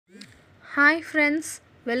Hi friends,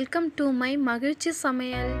 welcome to my மகிழ்ச்சி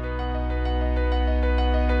சமையல்.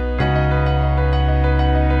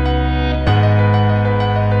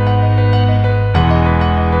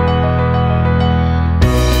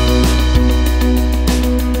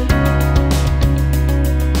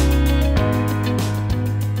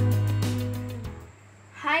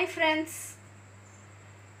 Hi friends,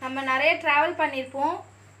 நம்ம நிறைய travel பண்ணிருப்போம்.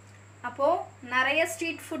 அப்போ நிறைய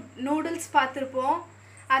ஸ்ட்ரீட் ஃபுட் நூடுல்ஸ் பார்த்திருப்போம்.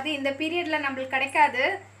 அது இந்த பீரியட்ல நமக்கு கிடைக்காது.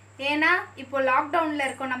 ஏனா இப்போ லாக்டவுன்ல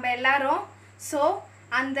இருக்கோம் நம்ம எல்லாரும். சோ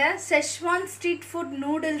அந்த Schezwan ஸ்ட்ரீட் ஃபுட்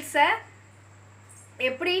நூடுல்ஸை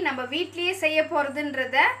எப்படி நம்ம வீட்லயே செய்ய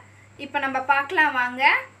போறதுன்றத இப்போ நம்ம பார்க்கலாம் வாங்க.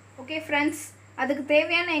 ஓகே फ्रेंड्स, அதுக்கு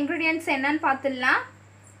தேவையான ingredients என்னன்னு பார்த்துடலாம்.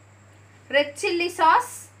 Red chilli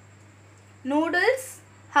sauce, noodles,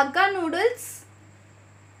 Hakka noodles,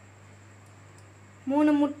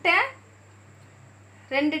 3 முட்டை,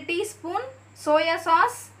 2 teaspoon soya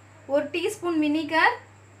sauce, 1 teaspoon vinegar,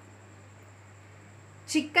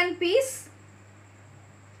 chicken piece,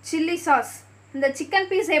 chilli sauce. இந்த chicken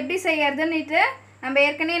piece எப்படி செய்யறதுன்னு நம்ம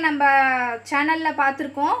ஏற்கனவே நம்ம சேனல்ல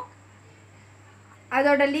பார்த்திருக்கோம்.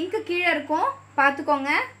 அதோட லிங்க் கீழ இருக்கும்,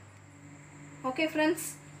 பார்த்துக்கோங்க. Okay friends,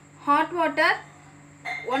 hot water,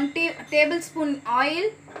 1 tablespoon oil,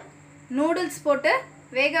 noodles போட்டு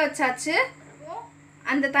வேக வச்சாச்சு.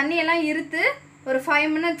 அந்த தண்ணி எல்லாம் இருத்து ஒரு 5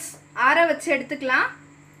 minutes ஆற வச்சு எடுத்துக்கலாம்.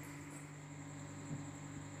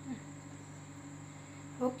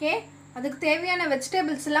 ஓகே, அதுக்கு தேவையான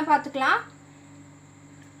வெஜிடபிள்ஸ் எல்லாம் பார்த்துக்கலாம்.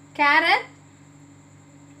 கேரட்,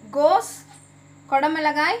 கோஸ்,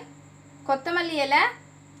 கொடமிளகாய், கொத்தமல்லி இலை,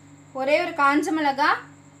 ஒரே ஒரு காஞ்ச மிளகாய்,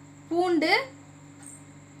 பூண்டு,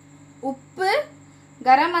 உப்பு,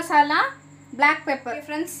 garam masala, black pepper.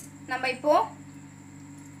 Friends, நம்ம இப்போ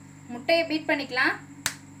முட்டையை பீட் பண்ணிக்கலாம்.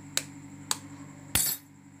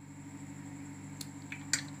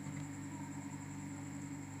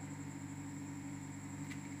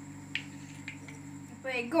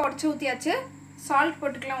 இப்போ எக் உடைச்சு ஊற்றியாச்சு. சால்ட்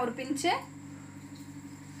போட்டுக்கலாம் ஒரு பிஞ்சு.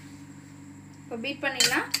 இப்போ பீட்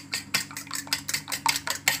பண்ணிடலாம்.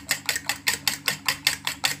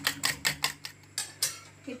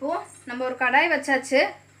 இப்போது நம்ம ஒரு கடாய் வச்சாச்சு.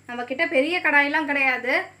 நம்மக்கிட்ட பெரிய கடாயெல்லாம்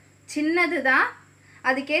கிடையாது, சின்னது தான்.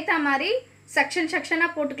 அதுக்கேற்ற மாதிரி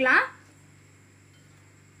செக்ஷனாக போட்டுக்கலாம்.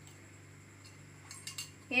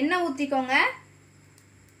 எண்ணெய் ஊற்றிக்கோங்க.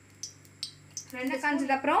 எண்ணெய்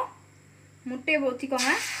காஞ்சதுக்கப்புறம் முட்டையை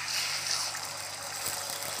ஊற்றிக்கோங்க.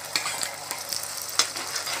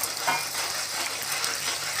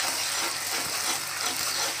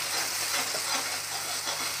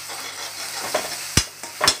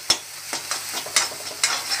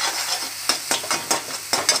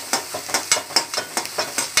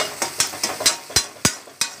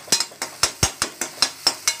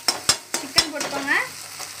 சிக்கன் போட்டுக்கோங்க.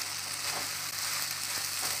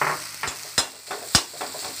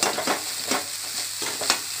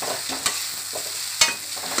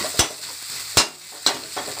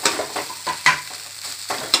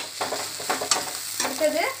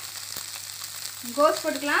 அடுத்தது கோஸ்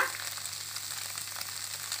போட்டுக்கலாம்.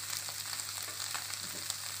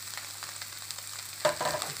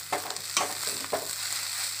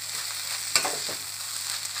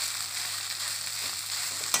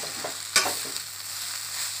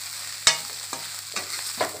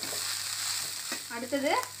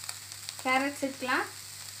 அடுத்தது கேரட் சேர்த்துக்கலாம்.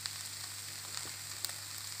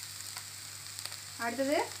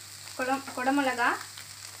 அடுத்தது கொடமிளகாய்,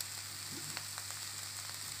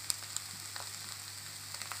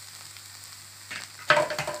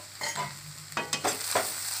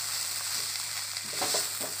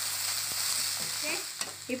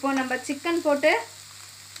 இப்போ நம்ம சிக்கன் போட்டு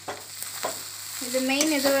இது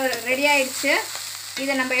மெயின் இது ரெடி ஆயிடுச்சு.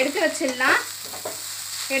 இதை நம்ம எடுத்து வச்சிடலாம்.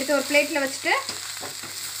 எடுத்து ஒரு பிளேட்டில் வச்சுட்டு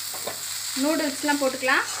நூடுல்ஸ்லாம்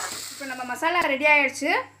போட்டுக்கலாம். இப்போ நம்ம மசாலா ரெடி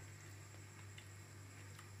ஆயிடுச்சு.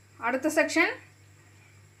 அடுத்த செக்ஷன்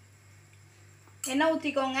எண்ணெய்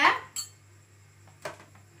ஊற்றிக்கோங்க.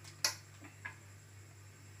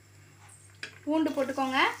 பூண்டு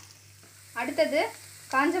போட்டுக்கோங்க. அடுத்தது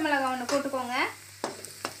காஞ்ச மிளகாய் ஒன்று போட்டுக்கோங்க.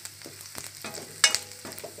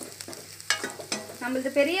 நம்மளது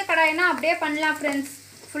பெரிய கடாய்னா அப்படியே பண்ணலாம் ஃப்ரெண்ட்ஸ்,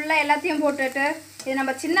 ஃபுல்லாக எல்லாத்தையும் போட்டுட்டு. இது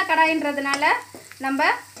நம்ம சின்ன கடாயின்றதுனால நம்ம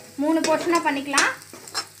 3 போர்ஷனாக பண்ணிக்கலாம்.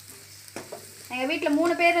 எங்கள் வீட்டில்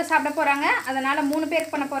 3 பேர் சாப்பிட போகிறாங்க, அதனால் 3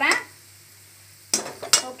 பேருக்கு பண்ண போகிறேன்.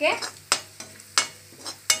 ஓகே,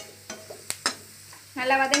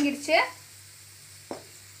 நல்லா வதங்கிடுச்சு.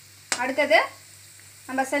 அடுத்தது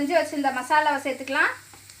நம்ம செஞ்சு வச்சிருந்த மசாலாவை சேர்த்துக்கலாம்.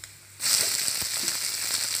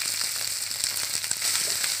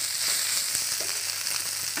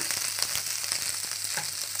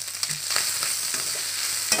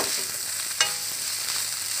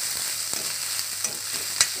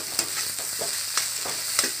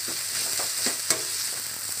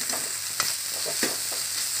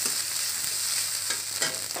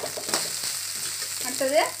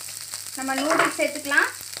 அடுத்தது நம்ம நூடுல்ஸ் சேர்த்துக்கலாம்.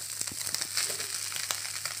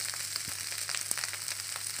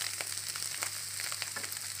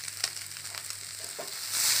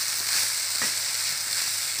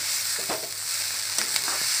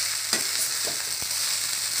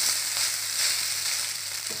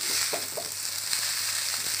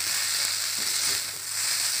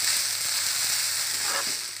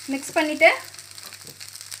 மிக்ஸ் பண்ணிவிட்டு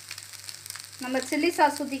நம்ம சில்லி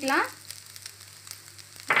சாஸ் ஊற்றிக்கலாம்.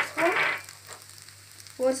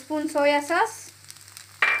 ஒரு spoon soya sauce,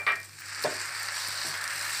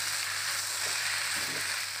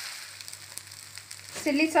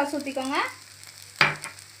 chilli sauce ஊற்றிக்கோங்க.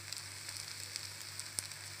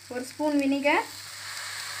 ஒரு ஸ்பூன் வினிகர்,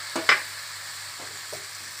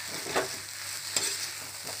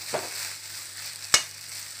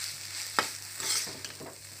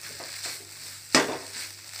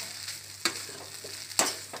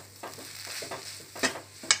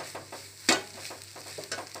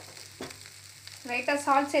 லைட்டாக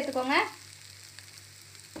சால்ட் சேர்த்துக்கோங்க,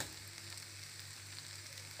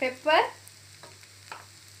 பெப்பர்,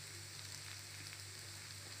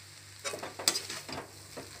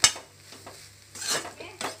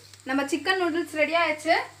 நம்ம சிக்கன் நூடுல்ஸ் ரெடி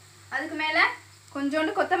ஆயிடுச்சு. அதுக்கு மேலே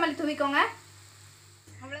கொஞ்சோண்டு கொத்தமல்லி தூவிக்கோங்க.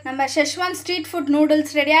 நம்ம schezwan street food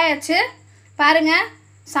noodles ready ஆயிடுச்சு. பாருங்கள்,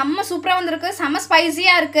 செம்ம சூப்பராக வந்திருக்கு, செம்ம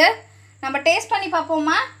ஸ்பைஸியாக இருக்குது. நம்ம டேஸ்ட் பண்ணி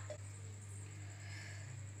பார்ப்போமா?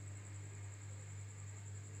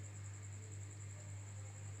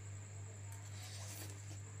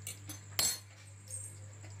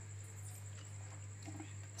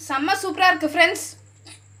 செம்ம சூப்பராக இருக்குது ஃப்ரெண்ட்ஸ்.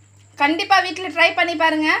 கண்டிப்பாக வீட்டில் ட்ரை பண்ணி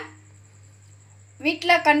பாருங்கள்.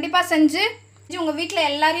 வீட்டில் கண்டிப்பாக செஞ்சு உங்கள் வீட்டில்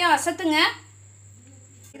எல்லாரையும் அசத்துங்க.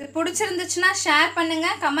 இது பிடிச்சிருந்துச்சுன்னா ஷேர்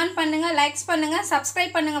பண்ணுங்கள், கமெண்ட் பண்ணுங்கள், லைக்ஸ் பண்ணுங்கள்,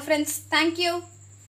 சப்ஸ்கிரைப் பண்ணுங்கள் ஃப்ரெண்ட்ஸ். தேங்க்யூ.